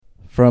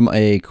from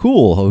a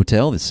cool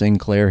hotel, the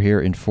Sinclair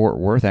here in Fort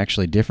Worth,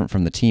 actually different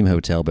from the team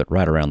hotel, but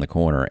right around the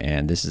corner.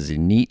 And this is a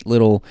neat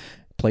little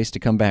place to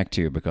come back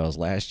to because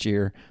last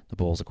year the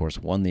Bulls, of course,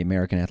 won the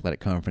American Athletic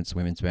Conference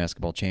Women's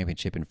Basketball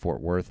Championship in Fort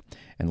Worth.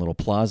 And little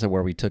plaza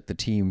where we took the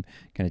team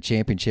kind of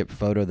championship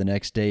photo the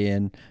next day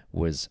in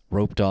was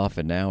roped off,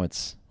 and now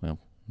it's, well,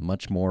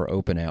 much more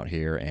open out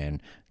here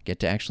and get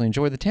to actually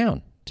enjoy the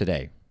town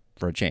today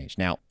for a change.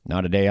 Now,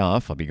 not a day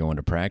off. I'll be going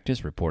to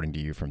practice, reporting to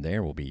you from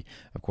there. We'll be,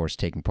 of course,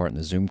 taking part in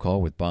the Zoom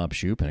call with Bob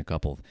Shoop and a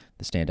couple of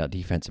the standout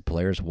defensive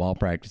players while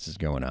practice is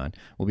going on.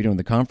 We'll be doing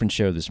the conference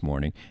show this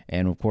morning,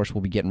 and, of course,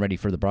 we'll be getting ready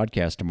for the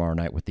broadcast tomorrow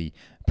night with the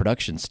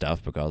production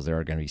stuff because there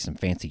are going to be some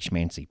fancy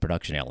schmancy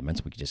production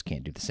elements. We just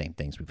can't do the same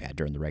things we've had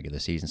during the regular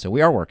season. So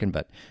we are working,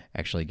 but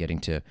actually getting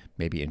to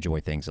maybe enjoy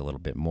things a little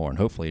bit more and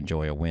hopefully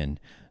enjoy a win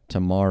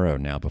tomorrow.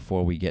 Now,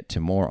 before we get to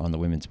more on the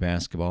women's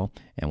basketball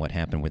and what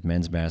happened with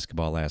men's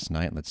basketball last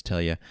night, let's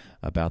tell you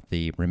about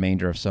the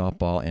remainder of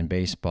softball and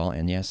baseball.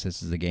 And yes,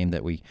 this is the game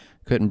that we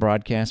couldn't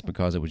broadcast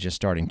because it was just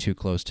starting too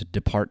close to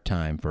depart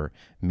time for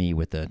me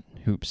with the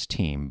Hoops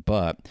team.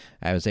 But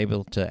I was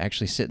able to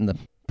actually sit in the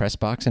press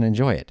box and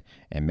enjoy it.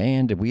 And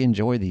man, did we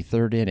enjoy the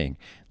third inning.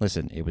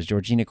 Listen, it was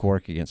Georgina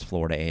Cork against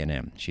Florida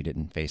A&M. She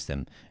didn't face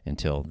them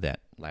until that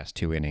last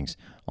two innings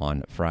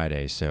on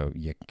Friday, so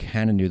you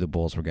kind of knew the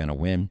Bulls were going to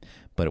win,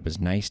 but it was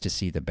nice to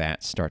see the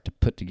bats start to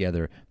put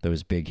together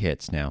those big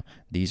hits. Now,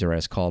 these are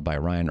as called by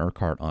Ryan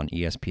Urquhart on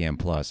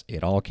ESPN+.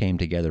 It all came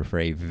together for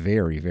a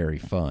very, very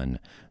fun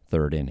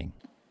third inning.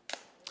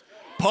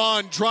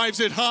 Pond drives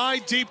it high,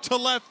 deep to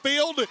left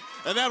field,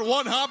 and that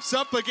one hops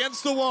up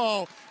against the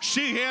wall.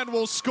 Sheehan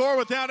will score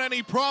without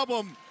any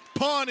problem.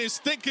 Pond is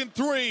thinking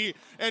three,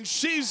 and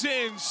she's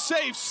in,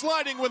 safe,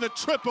 sliding with a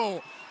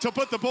triple to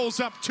put the Bulls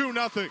up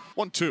 2-0.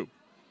 1-2.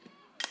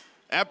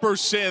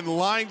 Epperson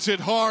lines it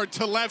hard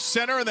to left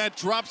center, and that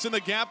drops in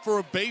the gap for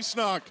a base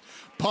knock.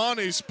 Pond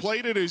is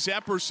played it as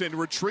Epperson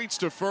retreats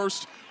to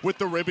first with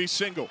the ribby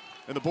single,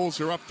 and the Bulls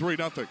are up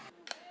 3-0.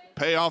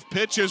 Payoff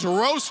pitch is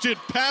roasted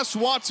past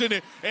Watson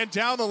and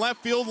down the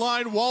left field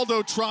line.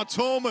 Waldo trots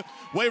home.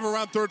 Wave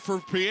around third for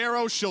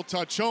Piero. She'll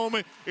touch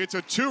home. It's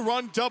a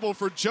 2-run double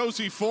for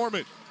Josie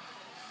Foreman.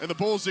 And the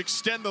Bulls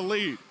extend the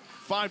lead,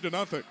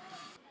 5-0.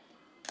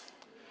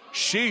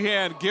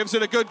 Sheehan gives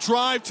it a good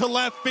drive to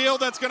left field.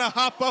 That's going to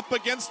hop up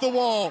against the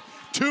wall.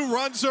 2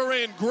 runs are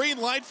in. Green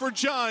light for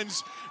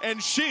Johns.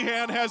 And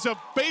Sheehan has a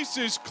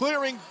bases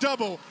clearing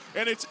double.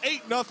 And it's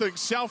 8-0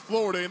 South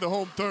Florida in the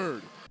home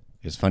third.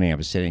 It was funny, I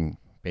was sitting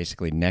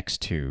basically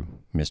next to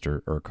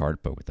Mr.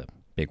 Urquhart, but with a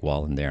big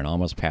wall in there, and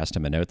almost passed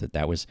him a note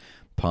that was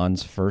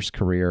Pond's first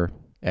career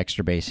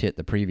extra base hit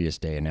the previous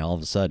day, and now all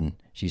of a sudden,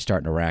 she's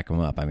starting to rack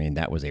him up. I mean,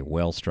 that was a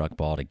well-struck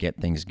ball to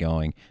get things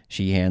going.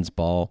 Sheehan's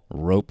ball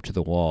roped to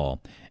the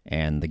wall,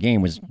 and the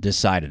game was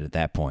decided at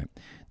that point.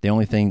 The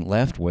only thing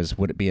left was,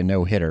 would it be a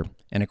no-hitter?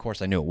 And, of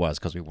course, I knew it was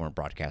because we weren't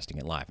broadcasting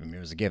it live. I mean, it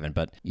was a given.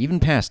 But even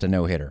past a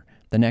no-hitter,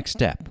 the next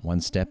step,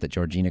 one step that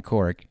Georgina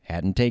Cork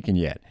hadn't taken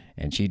yet,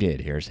 and she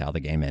did. Here's how the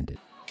game ended.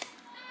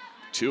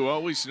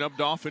 2-0, he snubbed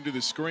off into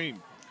the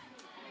screen.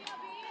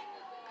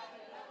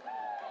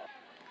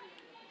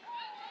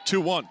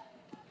 2-1.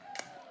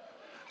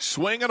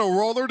 Swing and a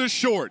roller to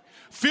short.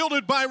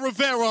 Fielded by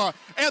Rivera,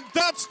 and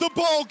that's the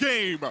ball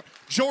game.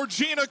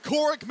 Georgina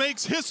Cork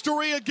makes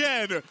history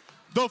again.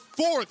 The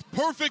 4th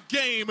perfect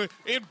game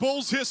in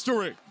Bulls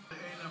history.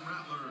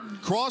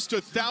 Crossed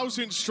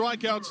 1,000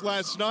 strikeouts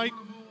last night,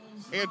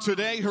 and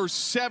today her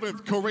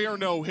 7th career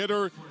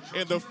no-hitter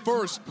and the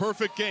first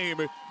perfect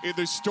game in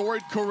the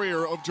storied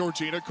career of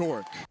Georgina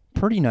Cork.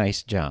 Pretty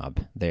nice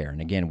job there.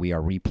 And again, we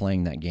are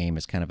replaying that game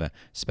as kind of a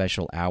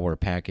special hour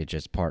package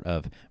as part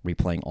of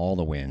replaying all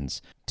the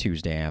wins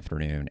Tuesday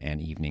afternoon and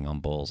evening on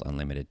Bulls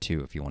Unlimited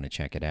 2 if you want to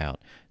check it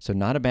out. So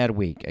not a bad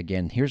week.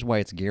 Again, here's why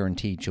it's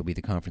guaranteed she'll be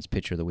the conference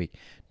pitcher of the week.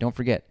 Don't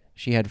forget,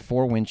 she had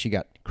 4 wins. She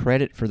got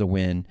credit for the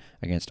win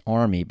against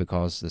Army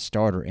because the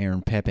starter,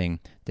 Aaron Pepping,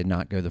 did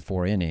not go the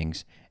 4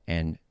 innings.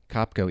 And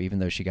Kopko, even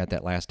though she got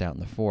that last out in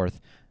the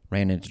 4th,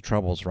 ran into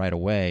troubles right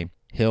away.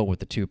 Hill with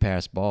the 2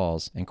 passed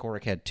balls, and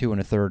Cork had 2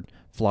 1/3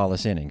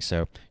 flawless innings.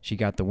 So she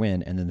got the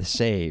win, and then the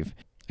save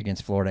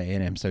against Florida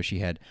A&M. So she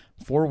had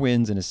 4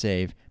 wins and a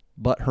save,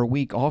 but her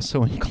week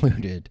also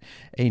included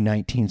a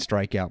 19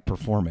 strikeout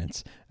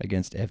performance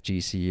against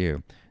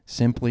FGCU.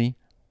 Simply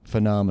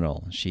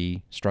phenomenal.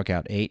 She struck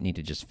out 8,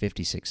 needed just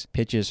 56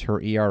 pitches.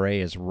 Her ERA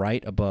is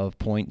right above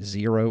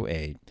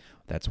 .08.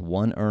 That's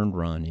 1 earned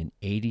run in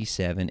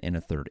 87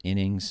 1/3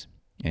 innings,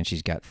 and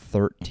she's got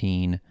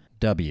 13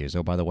 W's.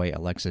 Oh, by the way,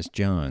 Alexis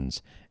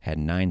Jones had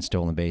 9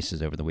 stolen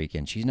bases over the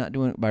weekend. She's not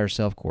doing it by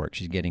herself, Cork.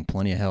 She's getting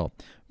plenty of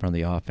help from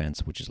the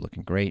offense, which is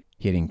looking great.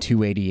 Hitting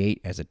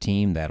 .288 as a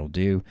team, that'll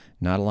do.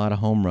 Not a lot of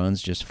home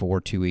runs, just 4,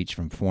 2 each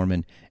from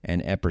Foreman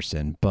and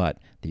Epperson. But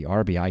the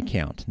RBI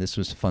count, this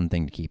was a fun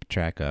thing to keep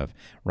track of.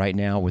 Right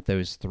now, with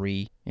those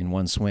 3 in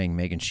one swing,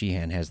 Megan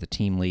Sheehan has the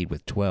team lead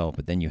with 12.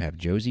 But then you have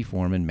Josie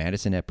Foreman,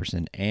 Madison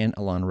Epperson, and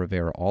Alana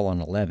Rivera all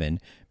on 11.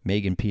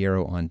 Megan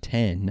Piero on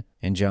 10.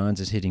 And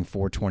Johns is hitting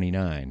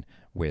 .429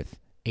 with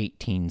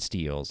 18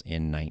 steals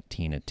in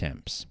 19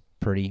 attempts.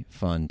 Pretty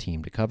fun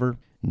team to cover.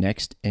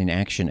 Next in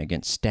action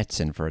against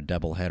Stetson for a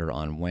doubleheader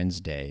on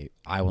Wednesday.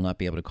 I will not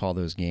be able to call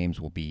those games.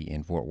 We'll be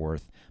in Fort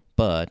Worth,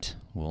 but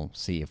we'll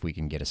see if we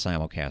can get a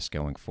simulcast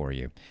going for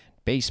you.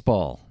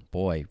 Baseball,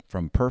 boy,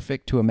 from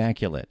perfect to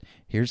immaculate.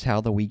 Here's how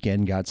the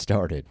weekend got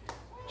started.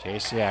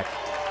 Jasiak,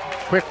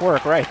 quick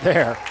work right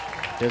there.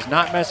 Does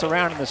not mess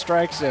around in the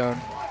strike zone.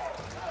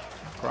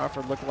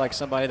 Crawford looked like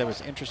somebody that was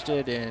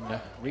interested in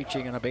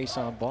reaching on a base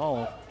on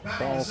balls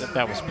if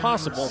that was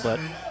possible, but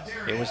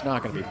it was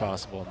not going to be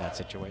possible in that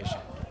situation.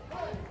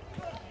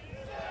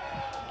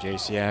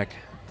 Jasiak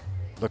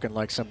looking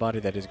like somebody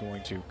that is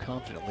going to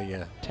confidently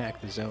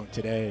attack the zone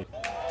today,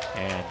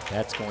 and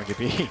that's going to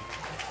be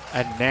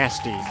a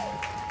nasty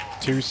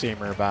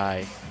two-seamer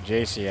by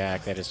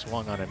Jasiak that is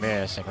swung on a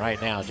miss, and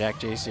right now Jack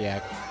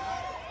Jasiak,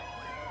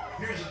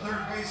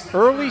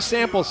 early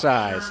sample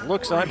size,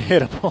 looks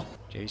unhittable.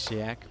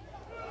 Jasiak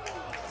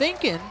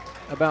thinking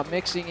about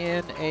mixing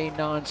in a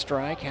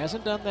non-strike.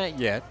 Hasn't done that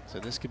yet, so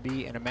this could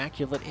be an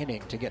immaculate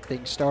inning to get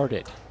things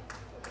started.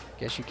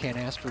 Guess you can't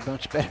ask for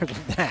much better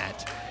than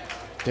that.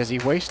 Does he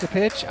waste a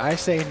pitch? I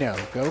say no.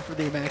 Go for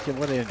the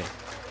immaculate inning.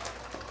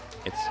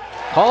 It's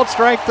called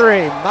strike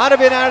three. Might have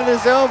been out of the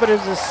zone, but it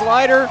was a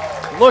slider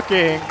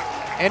looking,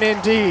 and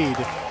indeed,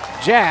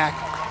 Jack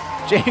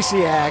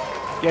Jasiak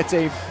gets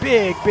a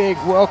big, big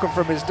welcome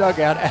from his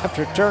dugout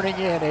after turning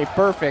in a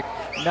perfect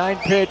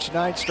 9-pitch,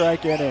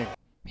 9-strike inning.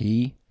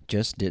 He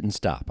just didn't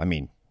stop. I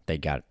mean, they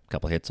got a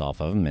couple hits off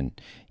of him, and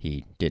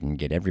he didn't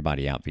get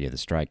everybody out via the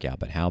strikeout.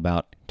 But how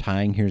about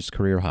tying his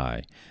career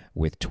high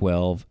with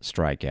 12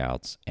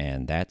 strikeouts?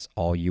 And that's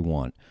all you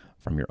want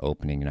from your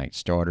opening night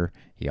starter.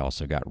 He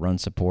also got run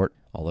support.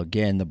 Although,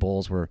 again, the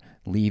Bulls were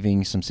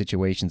leaving some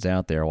situations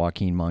out there.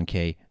 Joaquin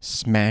Moncay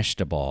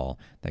smashed a ball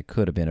that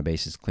could have been a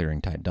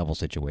bases-clearing type double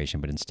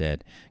situation, but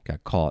instead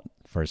got caught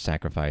for a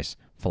sacrifice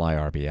fly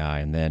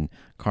RBI. And then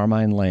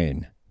Carmine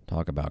Lane,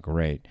 talk about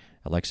great.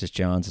 Alexis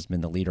Johns has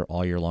been the leader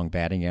all year long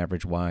batting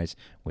average-wise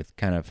with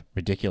kind of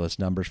ridiculous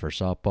numbers for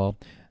softball.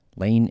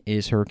 Lane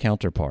is her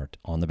counterpart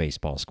on the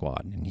baseball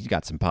squad, and he's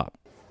got some pop.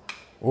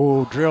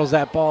 Oh, drills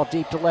that ball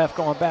deep to left,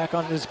 going back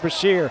on his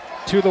Bashir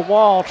to the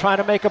wall, trying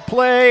to make a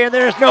play, and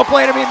there's no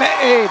play to be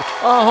made.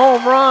 A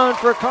home run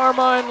for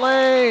Carmine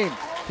Lane.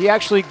 He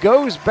actually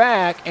goes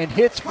back and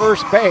hits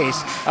first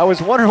base. I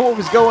was wondering what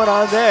was going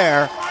on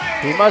there.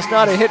 He must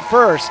not have hit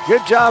first.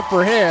 Good job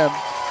for him.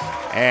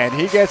 And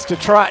he gets to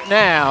trot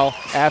now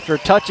after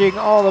touching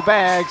all the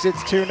bags.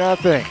 It's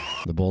 2-0.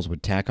 The Bulls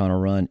would tack on a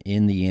run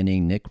in the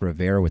inning. Nick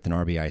Rivera with an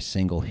RBI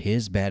single.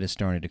 His bat is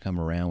starting to come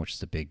around, which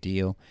is a big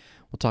deal.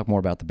 We'll talk more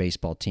about the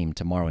baseball team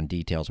tomorrow in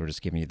details. We're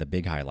just giving you the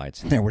big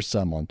highlights. And there were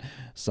some on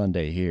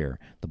Sunday here.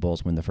 The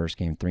Bulls win the first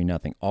game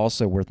 3-0.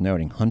 Also worth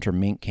noting, Hunter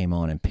Mink came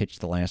on and pitched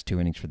the last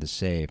 2 innings for the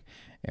save.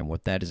 And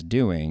what that is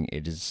doing,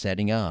 it is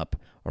setting up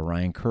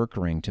Orion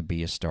Kerkering to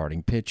be a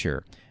starting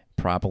pitcher,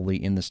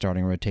 probably in the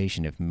starting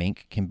rotation if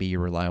Mink can be a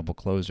reliable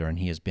closer, and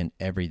he has been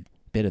every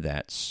bit of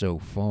that so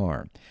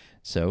far.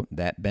 So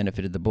that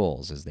benefited the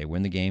Bulls as they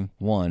win the game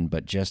 1,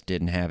 but just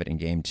didn't have it in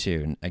game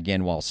 2. And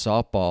again, while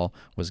softball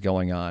was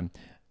going on,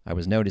 I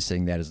was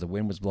noticing that as the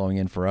wind was blowing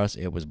in for us,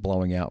 it was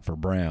blowing out for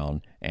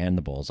Brown and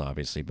the Bulls,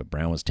 obviously, but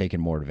Brown was taking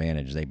more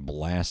advantage. They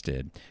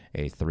blasted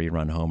a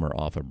 3-run homer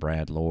off of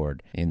Brad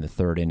Lord in the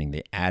 3rd inning.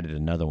 They added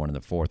another one in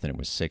the 4th, and it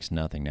was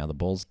 6-0. Now, the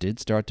Bulls did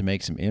start to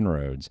make some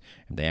inroads,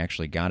 and they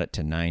actually got it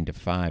to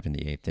 9-5 in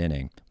the 8th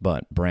inning,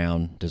 but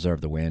Brown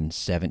deserved the win.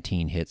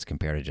 17 hits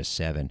compared to just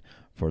 7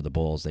 for the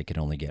Bulls. They could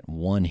only get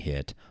 1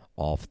 hit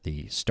off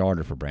the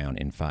starter for Brown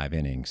in 5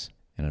 innings.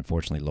 And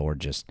unfortunately, Lord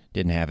just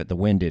didn't have it. The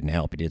wind didn't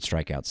help. He did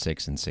strike out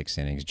 6 in 6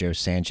 innings. Joe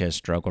Sanchez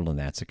struggled, and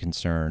that's a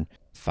concern.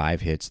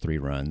 5 hits, 3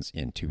 runs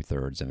in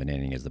 2/3 of an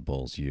inning as the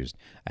Bulls used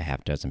a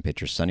half dozen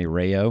pitchers. Sonny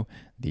Rayo,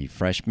 the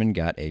freshman,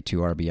 got a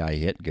 2 RBI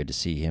hit. Good to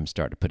see him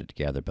start to put it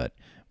together, but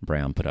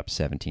Brown put up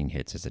 17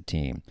 hits as a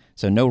team.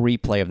 So no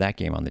replay of that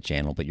game on the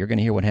channel, but you're going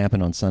to hear what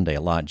happened on Sunday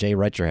a lot. Jay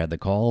Retcher had the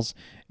calls,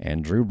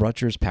 and Drew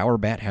Brutcher's power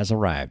bat has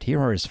arrived. Here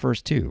are his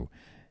first 2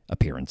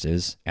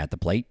 appearances at the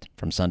plate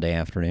from Sunday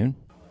afternoon.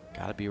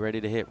 Got to be ready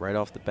to hit right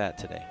off the bat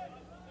today.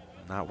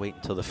 Not wait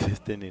until the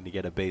 5th inning to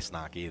get a base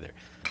knock either.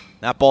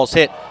 That ball's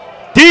hit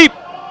deep,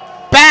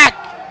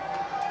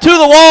 back to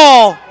the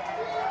wall.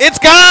 It's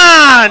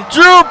gone.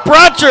 Drew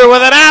Brutcher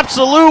with an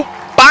absolute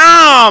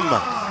bomb.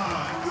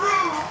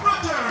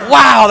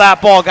 Wow, that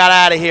ball got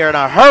out of here in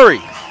a hurry.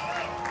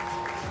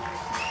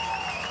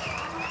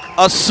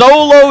 A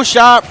solo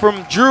shot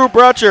from Drew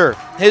Brutcher.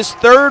 His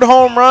 3rd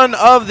home run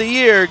of the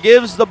year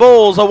gives the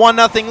Bulls a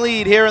 1-0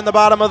 lead here in the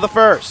bottom of the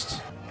 1st.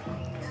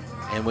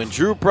 And when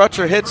Drew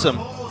Brutcher hits him,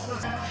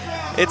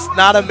 it's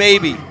not a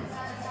maybe.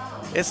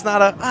 It's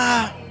not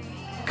a,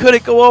 could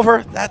it go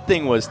over? That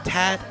thing was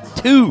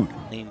tattooed.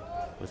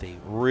 With a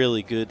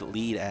really good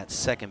lead at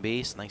second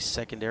base. Nice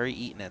secondary,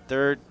 Eaton at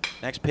 3rd.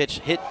 Next pitch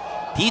hit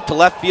deep to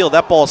left field.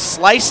 That ball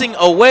slicing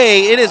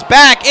away. It is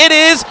back. It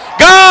is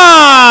gone!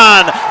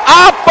 on!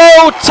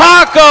 Oppo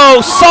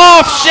Taco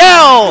soft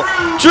shell.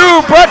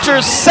 Drew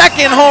Brutcher's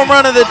second home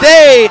run of the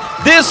day.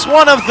 This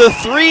one of the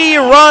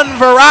 3-run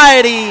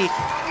variety.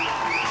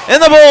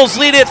 And the Bulls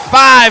lead it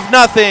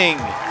 5-0.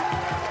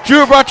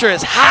 Drew Brutcher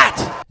is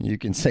hot. You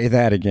can say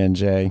that again,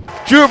 Jay.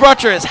 Drew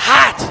Brutcher is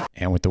hot.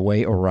 And with the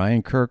way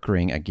Orion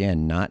Kirkring,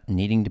 again, not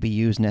needing to be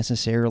used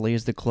necessarily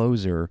as the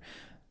closer,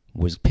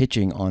 was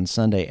pitching on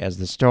Sunday as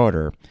the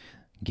starter,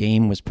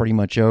 game was pretty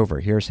much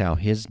over. Here's how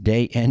his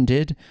day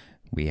ended.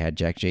 We had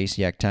Jack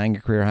Jasiak tying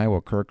a career high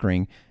while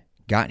Kirkring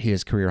got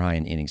his career high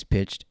in innings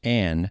pitched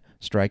and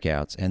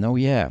strikeouts. And oh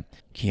yeah,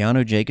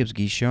 Keanu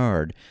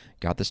Jacobs-Guichard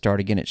got the start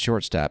again at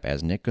shortstop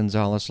as Nick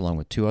Gonzalez, along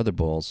with 2 other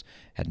Bulls,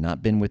 had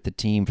not been with the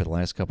team for the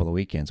last couple of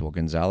weekends. Well,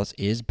 Gonzalez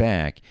is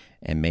back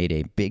and made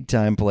a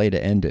big-time play to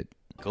end it.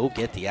 Go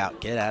get the out.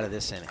 Get out of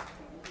this inning.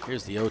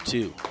 Here's the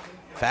 0-2.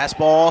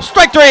 Fastball,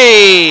 strike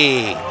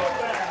 3!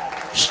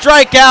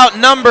 Strikeout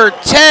number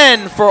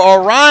 10 for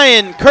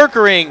Orion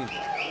Kirkring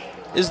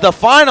is the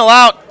final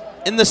out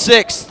in the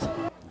 6th.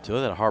 Throw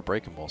that a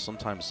heartbreaking ball.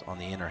 Sometimes on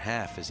the inner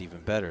half is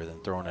even better than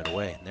throwing it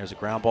away. And there's a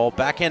ground ball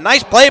backhand.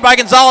 Nice play by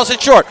Gonzalez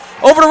at short.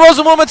 Over to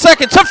Rosenblum at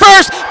second. To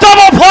first.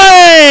 Double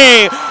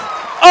play!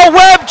 A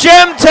web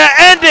gem to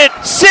end it.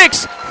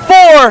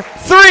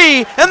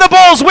 6-4-3. And the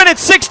Bulls win it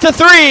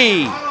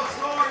 6-3.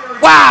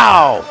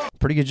 Wow!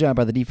 Pretty good job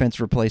by the defense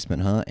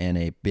replacement, huh? And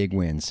a big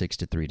win,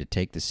 6-3, to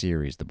take the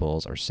series. The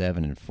Bulls are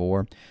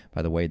 7-4.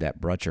 By the way,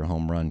 that Brutcher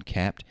home run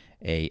capped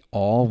a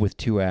all with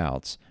 2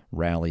 outs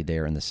rally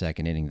there in the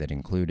second inning that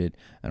included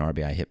an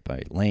RBI hit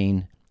by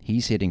Lane.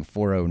 He's hitting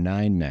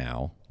 .409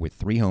 now with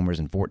 3 homers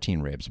and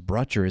 14 ribs.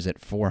 Brutcher is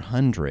at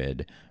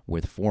 .400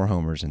 with 4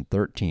 homers and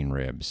 13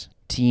 ribs.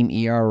 Team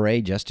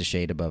ERA just a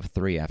shade above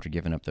 3 after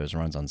giving up those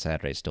runs on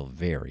Saturday. Still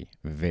very,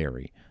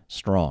 very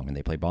strong. And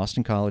they play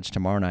Boston College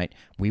tomorrow night.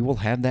 We will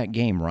have that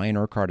game. Ryan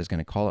Urquhart is going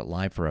to call it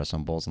live for us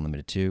on Bulls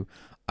Unlimited 2.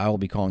 I will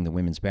be calling the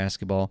women's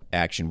basketball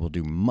action. We'll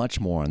do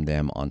much more on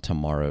them on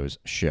tomorrow's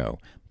show.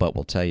 But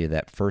we'll tell you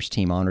that first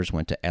team honors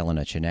went to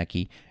Elena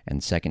Chinecki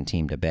and second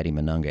team to Betty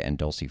Manunga and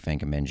Dulcie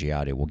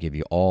Fanka-Mengiadu. We'll give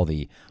you all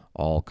the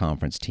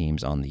all-conference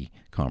teams on the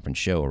conference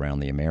show around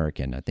the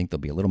American. I think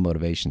there'll be a little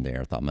motivation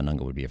there. I thought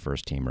Manunga would be a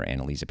first-teamer.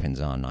 Annalisa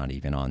Pinzon not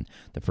even on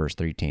the first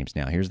 3 teams.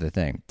 Now, here's the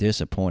thing.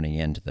 Disappointing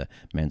end to the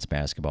men's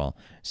basketball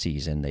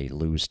season. They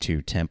lose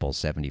to Temple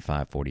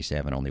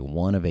 75-47. Only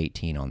 1 of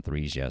 18 on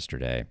threes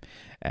yesterday,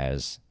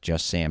 as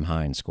just Sam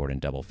Hines scored in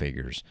double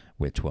figures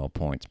with 12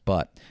 points.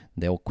 But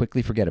they'll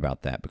quickly forget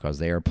about that because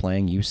they are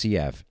playing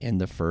UCF in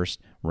the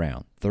first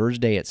round.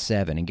 Thursday at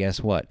 7, and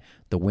guess what?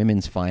 The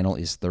women's final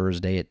is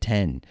Thursday at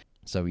 10.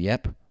 So,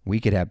 yep, we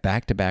could have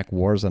back-to-back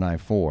wars on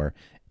I-4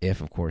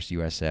 if, of course,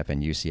 USF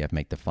and UCF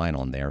make the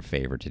final in their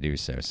favor to do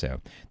so.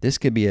 So this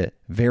could be a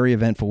very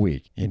eventful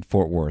week in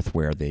Fort Worth,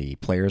 where the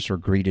players were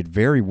greeted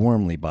very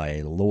warmly by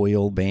a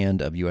loyal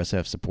band of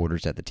USF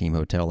supporters at the team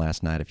hotel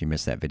last night. If you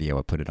missed that video,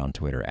 I put it on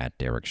Twitter at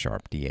Derek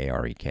Sharp,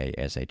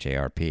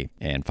 DarekSharp.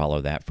 And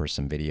follow that for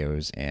some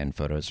videos and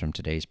photos from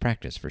today's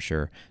practice for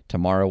sure.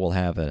 Tomorrow we'll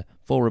have a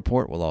full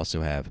report. We'll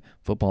also have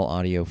football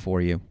audio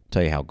for you.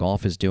 Tell you how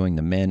golf is doing.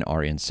 The men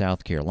are in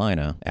South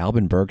Carolina.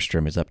 Albin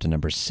Bergstrom is up to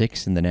number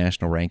 6 in the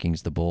national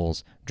rankings. The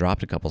Bulls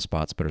dropped a couple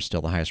spots, but are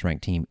still the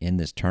highest-ranked team in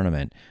this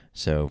tournament.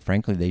 So,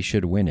 frankly, they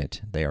should win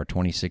it. They are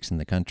 26 in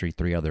the country,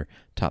 3 other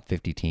top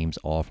 50 teams,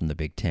 all from the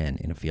Big Ten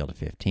in a field of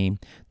 15.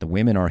 The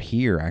women are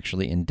here,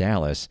 actually, in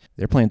Dallas.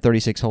 They're playing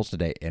 36 holes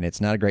today, and it's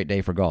not a great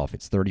day for golf.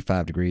 It's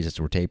 35 degrees as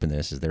we're taping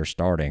this, as they're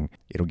starting.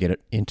 It'll get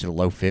it into the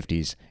low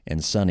 50s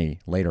and sunny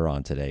later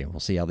on today.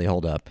 We'll see how they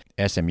hold up.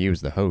 SMU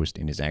is the host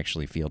and is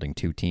actually fielding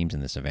 2 teams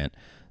in this event.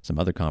 Some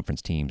other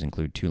conference teams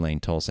include Tulane,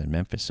 Tulsa, and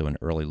Memphis, so an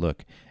early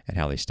look at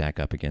how they stack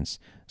up against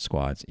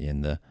squads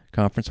in the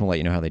conference. We'll let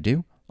you know how they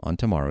do on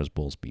tomorrow's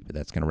Bulls Beat, but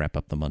that's going to wrap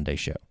up the Monday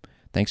show.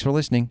 Thanks for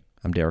listening.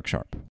 I'm Derek Sharp.